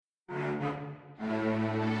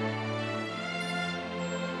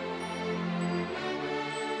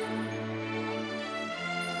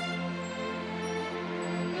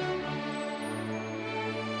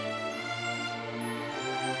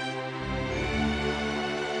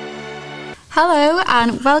Hello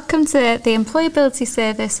and welcome to the Employability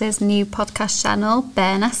Service's new podcast channel,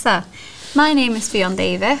 Bear Nessa. My name is Fionn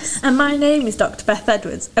Davis. And my name is Dr. Beth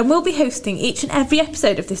Edwards, and we'll be hosting each and every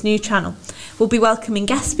episode of this new channel. We'll be welcoming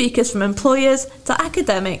guest speakers from employers to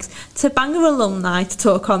academics to Bangor alumni to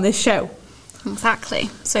talk on this show. Exactly.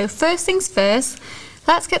 So first things first,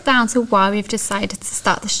 let's get down to why we've decided to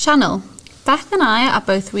start this channel. Beth and I are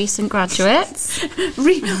both recent graduates.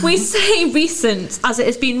 We say recent as it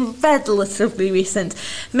has been relatively recent.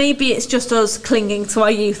 Maybe it's just us clinging to our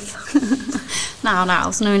youth. Now,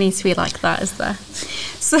 there's no need to be like that, is there?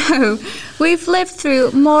 So, we've lived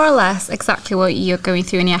through more or less exactly what you're going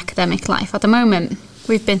through in your academic life at the moment.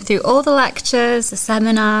 We've been through all the lectures, the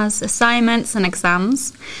seminars, assignments and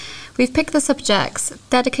exams. We've picked the subjects,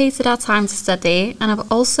 dedicated our time to study, and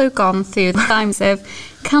have also gone through the times of,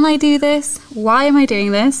 can I do this? Why am I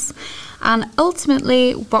doing this? And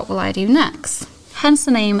ultimately, what will I do next? Hence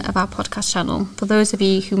the name of our podcast channel, for those of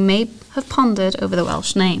you who may have pondered over the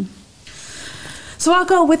Welsh name. So our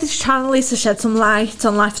goal with this channel is to shed some light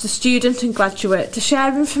on life as a student and graduate, to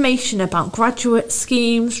share information about graduate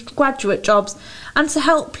schemes, graduate jobs, and to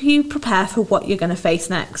help you prepare for what you're going to face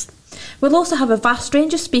next. We'll also have a vast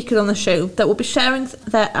range of speakers on the show that will be sharing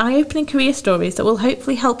their eye-opening career stories that will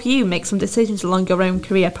hopefully help you make some decisions along your own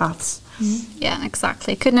career paths. Yeah,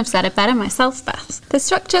 exactly. Couldn't have said it better myself, Beth. The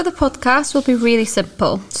structure of the podcast will be really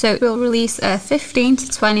simple. So we'll release a 15 to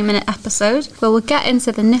 20 minute episode where we'll get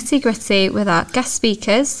into the nitty gritty with our guest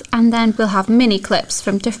speakers, and then we'll have mini clips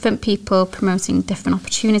from different people promoting different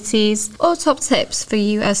opportunities or top tips for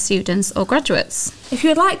you as students or graduates. If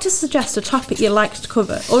you would like to suggest a topic you'd like to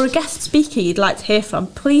cover or a guest speaker you'd like to hear from,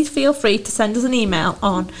 please feel free to send us an email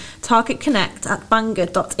on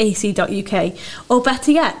targetconnect@bangor.ac.uk, or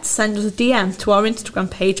better yet, send us a DM to our Instagram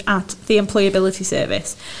page at The Employability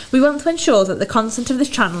Service. We want to ensure that the content of this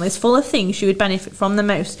channel is full of things you would benefit from the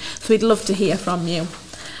most, so we'd love to hear from you.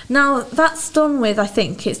 Now that's done with, I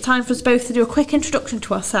think it's time for us both to do a quick introduction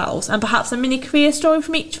to ourselves and perhaps a mini career story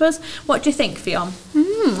from each of us. What do you think, Fionn?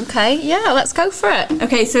 Okay, yeah, let's go for it.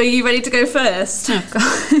 Okay, so are you ready to go first? Oh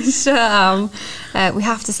gosh, we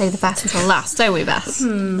have to save the best until last, don't we, Beth?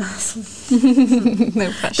 No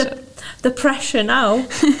pressure. The pressure now.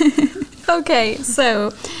 Okay,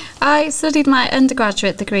 so I studied my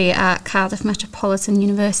undergraduate degree at Cardiff Metropolitan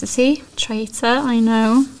University. Traitor, I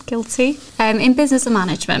know, guilty. In business and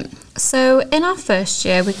management. So in our first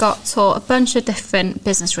year, we got taught a bunch of different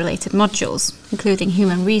business-related modules, including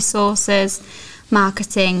human resources,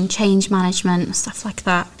 marketing, change management, stuff like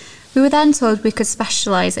that. We were then told we could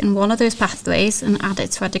specialise in one of those pathways and add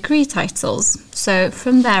it to our degree titles. So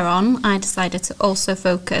from there on, I decided to also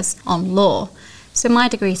focus on law. So my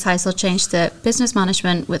degree title changed to Business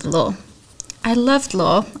Management with Law. I loved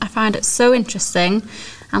law. I found it so interesting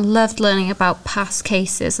and loved learning about past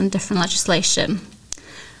cases and different legislation.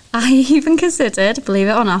 I even considered, believe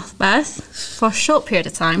it or not, Beth, for a short period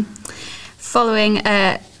of time, following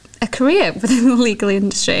a career within the legal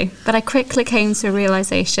industry, but I quickly came to a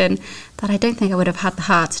realisation that I don't think I would have had the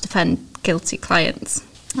heart to defend guilty clients.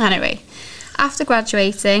 Anyway, after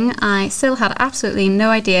graduating, I still had absolutely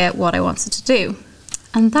no idea what I wanted to do.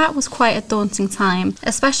 And that was quite a daunting time,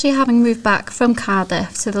 especially having moved back from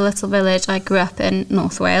Cardiff to the little village I grew up in,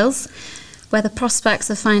 North Wales, where the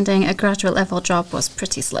prospects of finding a graduate level job was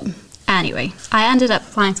pretty slim. Anyway, I ended up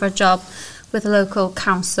applying for a job with a local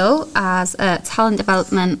council as a talent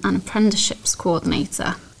development and apprenticeships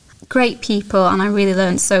coordinator. Great people, and I really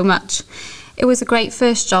learned so much. It was a great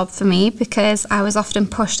first job for me because I was often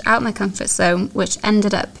pushed out my comfort zone, which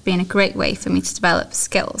ended up being a great way for me to develop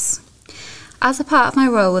skills. As a part of my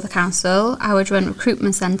role with the council, I would run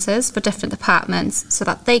recruitment centres for different departments so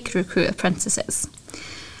that they could recruit apprentices.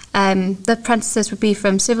 The apprentices would be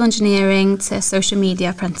from civil engineering to social media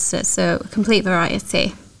apprentices, so a complete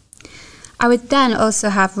variety. I would then also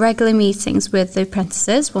have regular meetings with the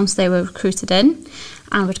apprentices once they were recruited in,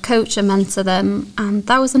 and would coach and mentor them, and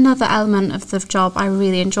that was another element of the job I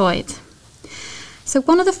really enjoyed. So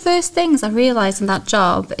one of the first things I realised in that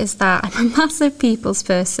job is that I'm a massive people's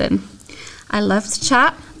person. I love to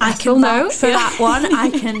chat. I can vouch for that one. I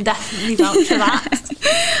can definitely vouch for that.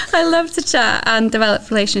 I love to chat and develop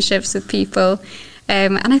relationships with people.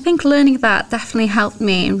 And I think learning that definitely helped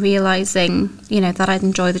me in realising, that I'd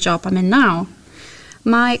enjoy the job I'm in now.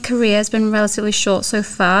 My career has been relatively short so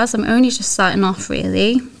far, as I'm only just starting off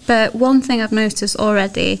really. But one thing I've noticed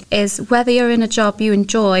already is whether you're in a job you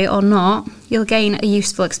enjoy or not, you'll gain a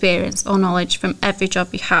useful experience or knowledge from every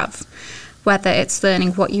job you have. Whether it's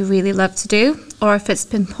learning what you really love to do, or if it's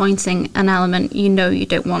pinpointing an element you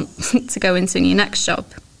don't want to go into in your next job.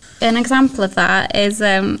 An example of that is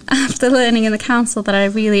after learning in the council that I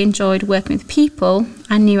really enjoyed working with people,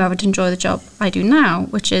 I knew I would enjoy the job I do now,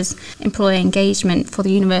 which is employee engagement for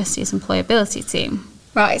the university's employability team.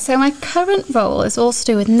 Right, so my current role is all to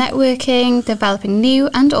do with networking, developing new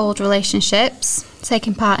and old relationships,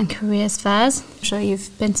 taking part in careers fairs. I'm sure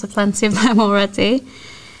you've been to plenty of them already.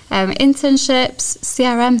 Internships,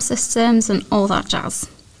 CRM systems and all that jazz.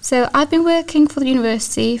 So I've been working for the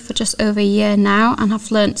university for just over a year now and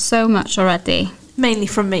have learnt so much already. Mainly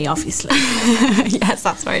from me, obviously. Yes,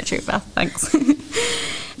 that's very true, Beth, thanks.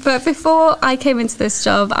 But before I came into this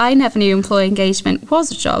job, I never knew employee engagement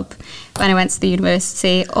was a job when I went to the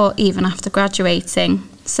university or even after graduating.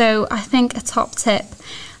 So I think a top tip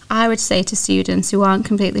I would say to students who aren't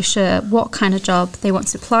completely sure what kind of job they want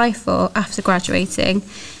to apply for after graduating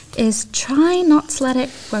is try not to let it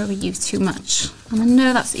worry you too much. And I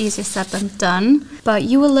know that's easier said than done, but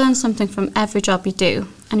you will learn something from every job you do,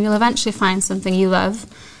 and you'll eventually find something you love.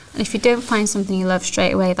 And if you don't find something you love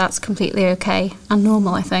straight away, that's completely okay and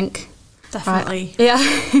normal, I think. Definitely. Right. Yeah.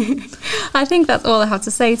 I think that's all I have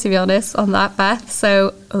to say, to be honest, on that, Beth.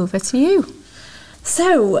 So over to you.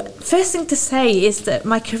 So, first thing to say is that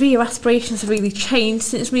my career aspirations have really changed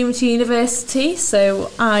since moving to university.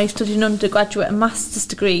 So, I studied an undergraduate and master's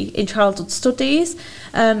degree in childhood studies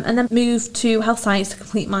and then moved to health science to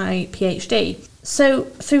complete my PhD. So,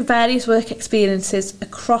 through various work experiences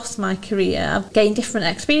across my career, I've gained different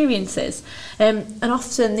experiences. And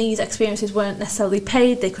often these experiences weren't necessarily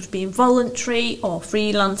paid, they could be involuntary or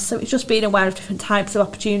freelance, so it's just being aware of different types of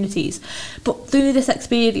opportunities. But through this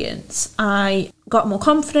experience, I got more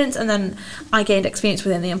confidence, and then I gained experience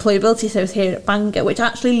within the employability service here at Bangor, which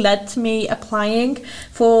actually led to me applying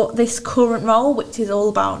for this current role, which is all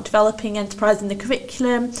about developing enterprise in the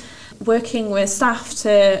curriculum, working with staff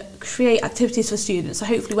to create activities for students, so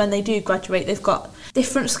hopefully when they do graduate they've got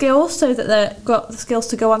different skills so that they've got the skills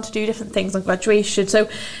to go on to do different things on graduation. So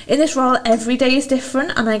in this role every day is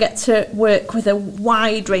different, and I get to work with a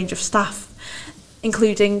wide range of staff,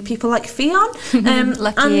 including people like Fionn,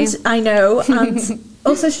 Lucky and you. I know, and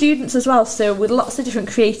also students as well, so with lots of different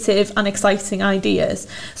creative and exciting ideas.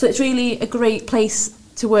 So it's really a great place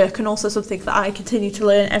to work, and also something that I continue to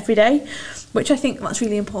learn every day, which I think that's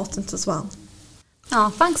really important as well. Oh,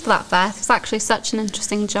 thanks for that, Beth. It's actually such an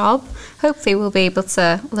interesting job. Hopefully we'll be able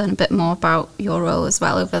to learn a bit more about your role as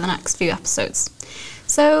well over the next few episodes.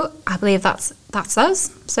 So I believe that's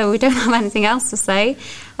us. So we don't have anything else to say.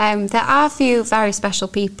 There are a few very special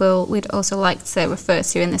people we'd also like to refer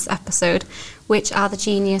to in this episode, which are the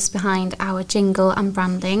genius behind our jingle and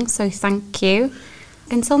branding. So thank you.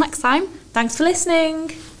 Until next time. Thanks for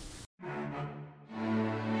listening.